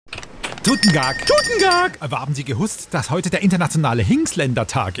Tutengag. Tutengag! Aber haben Sie gewusst, dass heute der internationale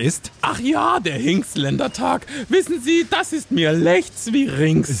Hinksländertag ist? Ach ja, der Hinksländertag. Wissen Sie, das ist mir lechts wie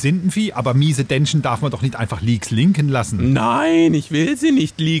rinks. Sindenvieh, aber miese Dännchen darf man doch nicht einfach leaks linken lassen. Nein, ich will sie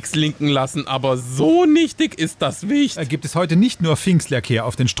nicht leaks linken lassen, aber so nichtig ist das Wicht. Gibt es heute nicht nur Pfingstlerkehr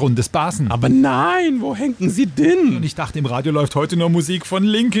auf den Strund des Basen? Aber nein, wo henken Sie denn? Und ich dachte, im Radio läuft heute nur Musik von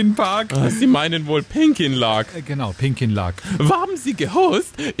Linkin Park. Sie meinen wohl Pinkinlag. Genau, Pinkinlag. Haben Sie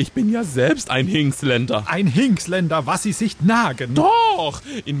gewusst? Ich bin ja selbst ein Hinksländer. Ein Hinksländer, was Sie sich nagen. Doch,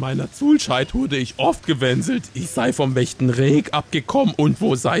 in meiner Zulscheid wurde ich oft gewänselt. Ich sei vom Wächten Reg abgekommen und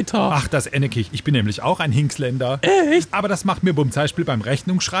wo seid ihr? Ach, das Ennekich. Ich bin nämlich auch ein Hinksländer. Echt? Aber das macht mir zum Beispiel beim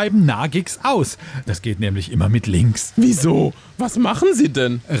Rechnungsschreiben nagix aus. Das geht nämlich immer mit links. Wieso? Was machen Sie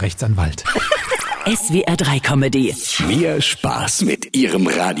denn? Rechtsanwalt. SWR 3 Comedy. Mehr Spaß mit Ihrem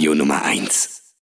Radio Nummer 1.